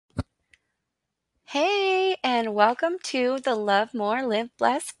Hey, and welcome to the Love More, Live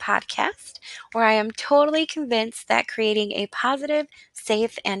Blessed podcast, where I am totally convinced that creating a positive,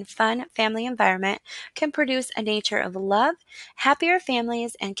 safe, and fun family environment can produce a nature of love, happier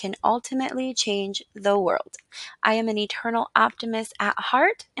families, and can ultimately change the world. I am an eternal optimist at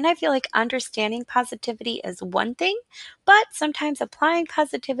heart, and I feel like understanding positivity is one thing, but sometimes applying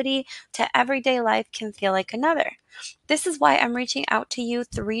positivity to everyday life can feel like another. This is why I'm reaching out to you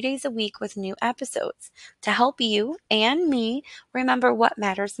 3 days a week with new episodes to help you and me remember what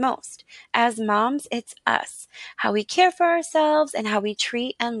matters most. As moms, it's us, how we care for ourselves and how we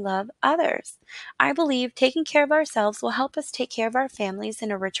treat and love others. I believe taking care of ourselves will help us take care of our families in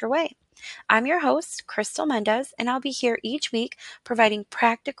a richer way. I'm your host, Crystal Mendez, and I'll be here each week providing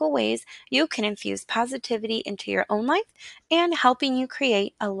practical ways you can infuse positivity into your own life and helping you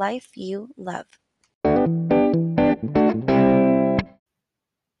create a life you love.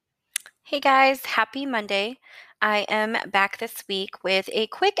 Hey guys, happy Monday. I am back this week with a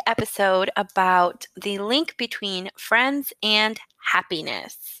quick episode about the link between friends and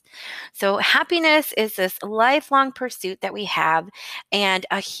happiness. So, happiness is this lifelong pursuit that we have, and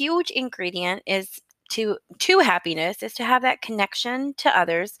a huge ingredient is to happiness is to have that connection to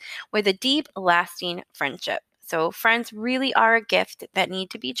others with a deep, lasting friendship. So, friends really are a gift that need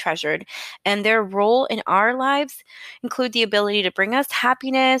to be treasured, and their role in our lives include the ability to bring us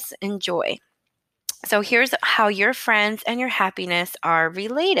happiness and joy. So here's how your friends and your happiness are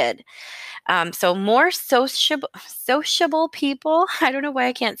related. So more sociable people, I don't know why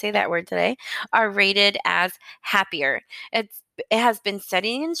I can't say that word today, are rated as happier. It has been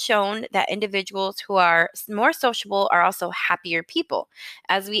studied and shown that individuals who are more sociable are also happier people.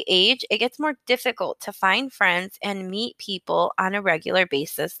 As we age, it gets more difficult to find friends and meet people on a regular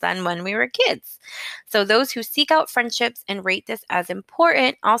basis than when we were kids. So those who seek out friendships and rate this as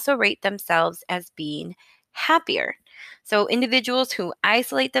important also rate themselves as being happier. So individuals who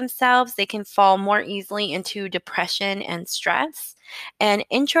isolate themselves, they can fall more easily into depression and stress. And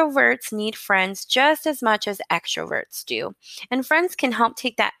introverts need friends just as much as extroverts do. And friends can help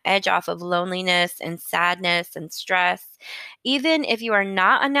take that edge off of loneliness and sadness and stress. Even if you are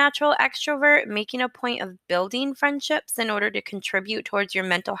not a natural extrovert, making a point of building friendships in order to contribute towards your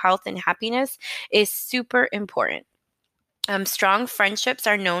mental health and happiness is super important. Strong friendships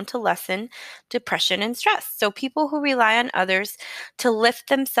are known to lessen depression and stress. So, people who rely on others to lift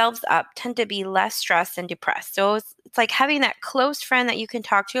themselves up tend to be less stressed and depressed. So, it's like having that close friend that you can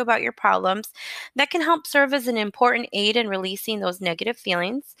talk to about your problems that can help serve as an important aid in releasing those negative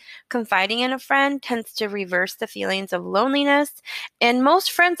feelings. Confiding in a friend tends to reverse the feelings of loneliness. And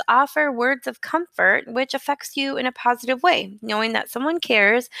most friends offer words of comfort, which affects you in a positive way, knowing that someone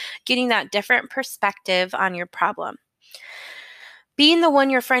cares, getting that different perspective on your problem. Being the one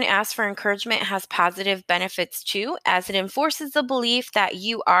your friend asks for encouragement has positive benefits too, as it enforces the belief that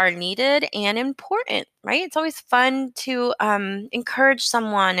you are needed and important, right? It's always fun to encourage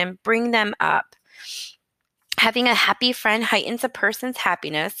someone and bring them up. Having a happy friend heightens a person's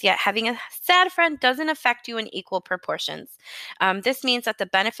happiness, yet having a sad friend doesn't affect you in equal proportions. This means that the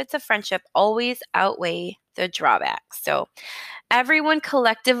benefits of friendship always outweigh the drawbacks. So, everyone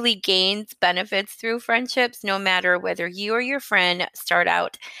collectively gains benefits through friendships, no matter whether you or your friend start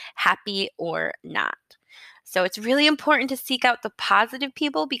out happy or not. So it's really important to seek out the positive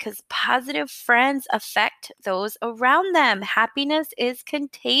people because positive friends affect those around them. Happiness is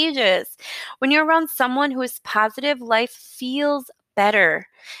contagious. When you're around someone who is positive, life feels better.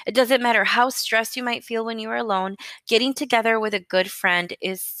 It doesn't matter how stressed you might feel when you are alone, getting together with a good friend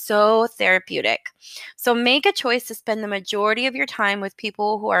is so therapeutic. So make a choice to spend the majority of your time with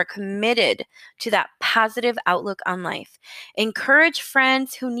people who are committed to that positive outlook on life. Encourage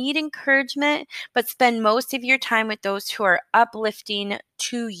friends who need encouragement, but spend most of your time with those who are uplifting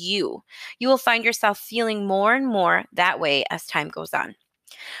to you. You will find yourself feeling more and more that way as time goes on.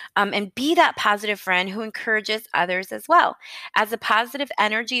 And be that positive friend who encourages others as well. As the positive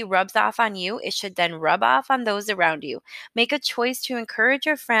energy rubs off on you, it should then rub off on those around you. Make a choice to encourage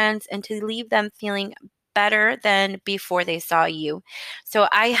your friends and to leave them feeling better than before they saw you. So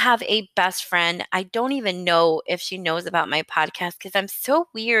I have a best friend. I don't even know if she knows about my podcast because I'm so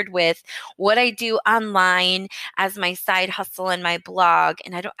weird with what I do online as my side hustle and my blog.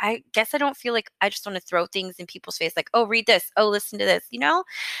 And I guess I don't feel like I just want to throw things in people's face like, oh, read this. Oh, listen to this, you know?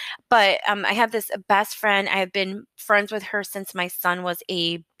 But I have this best friend. I have been friends with her since my son was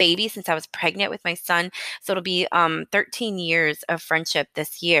a baby, since I was pregnant with my son. So it'll be 13 years of friendship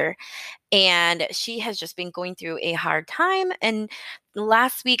this year. And she has just been going through a hard time. And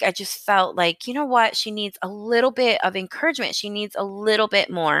last week, I just felt like, you know what? She needs a little bit of encouragement. She needs a little bit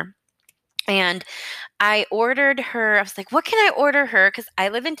more. And I ordered her. I was like, what can I order her? Because I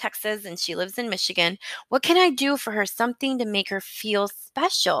live in Texas and she lives in Michigan. What can I do for her? Something to make her feel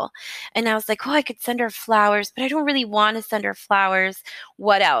special. And I was like, oh, I could send her flowers, but I don't really want to send her flowers.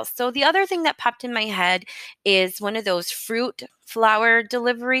 What else? So the other thing that popped in my head is one of those fruit flower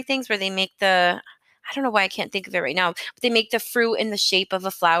delivery things where they make I don't know why I can't think of it right now, but they make the fruit in the shape of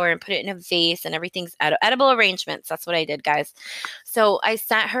a flower and put it in a vase and everything's edible arrangements. That's what I did, guys. So I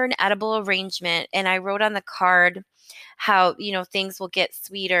sent her an edible arrangement and I wrote on the card how, things will get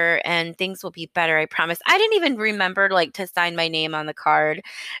sweeter and things will be better. I promise. I didn't even remember like to sign my name on the card.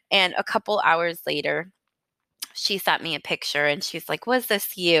 And a couple hours later, she sent me a picture and she's like, was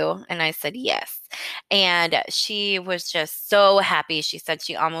this you? And I said, yes. And she was just so happy. She said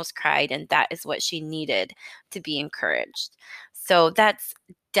she almost cried, and that is what she needed to be encouraged. So that's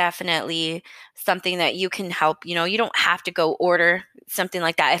definitely something that you can help. You don't have to go order something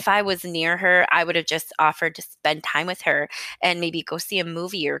like that. If I was near her, I would have just offered to spend time with her and maybe go see a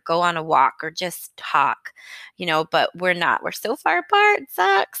movie or go on a walk or just talk, but we're not. We're so far apart. It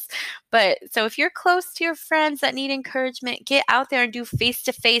sucks. But so if you're close to your friends that need encouragement, get out there and do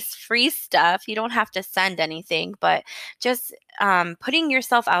face-to-face free stuff. You don't have to send anything, but just putting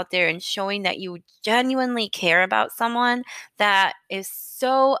yourself out there and showing that you genuinely care about someone, that is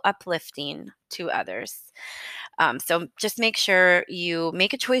so uplifting to others. So just make sure you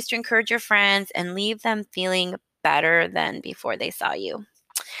make a choice to encourage your friends and leave them feeling better than before they saw you.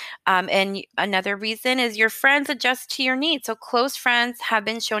 And another reason is your friends adjust to your needs. So close friends have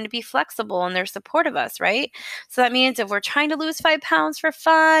been shown to be flexible and they're supportive of us, right? So that means if we're trying to lose 5 pounds for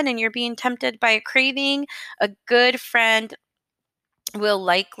fun and you're being tempted by a craving, a good friend will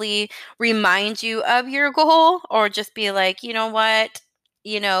likely remind you of your goal or just be like, you know what?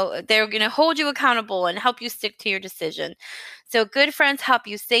 They're going to hold you accountable and help you stick to your decision. So, good friends help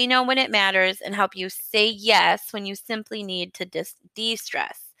you say no when it matters and help you say yes when you simply need to de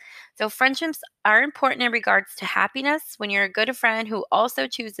stress. So, friendships are important in regards to happiness. When you're a good friend who also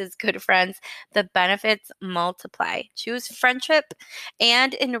chooses good friends, the benefits multiply. Choose friendship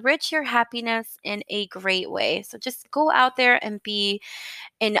and enrich your happiness in a great way. So, just go out there and be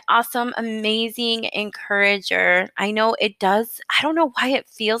an awesome, amazing encourager. I know it does. I don't know why it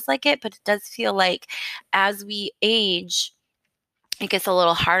feels like it, but it does feel like as we age, it gets a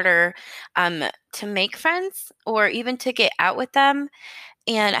little harder to make friends or even to get out with them.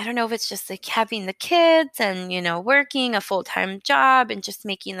 And I don't know if it's just like having the kids and, working a full-time job and just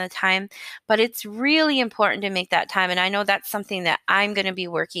making the time, but it's really important to make that time. And I know that's something that I'm going to be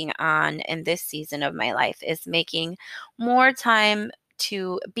working on in this season of my life, is making more time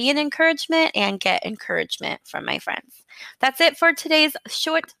to be an encouragement and get encouragement from my friends. That's it for today's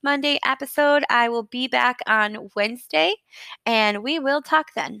short Monday episode. I will be back on Wednesday and we will talk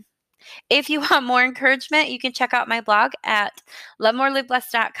then. If you want more encouragement, you can check out my blog at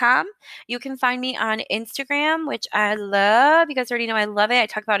lovemoreliveblessed.com. You can find me on Instagram, which I love. You guys already know I love it. I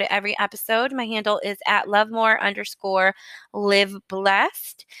talk about it every episode. My handle is at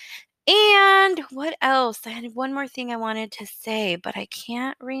lovemore_liveblessed. And what else? I had one more thing I wanted to say, but I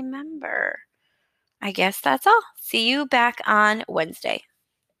can't remember. I guess that's all. See you back on Wednesday.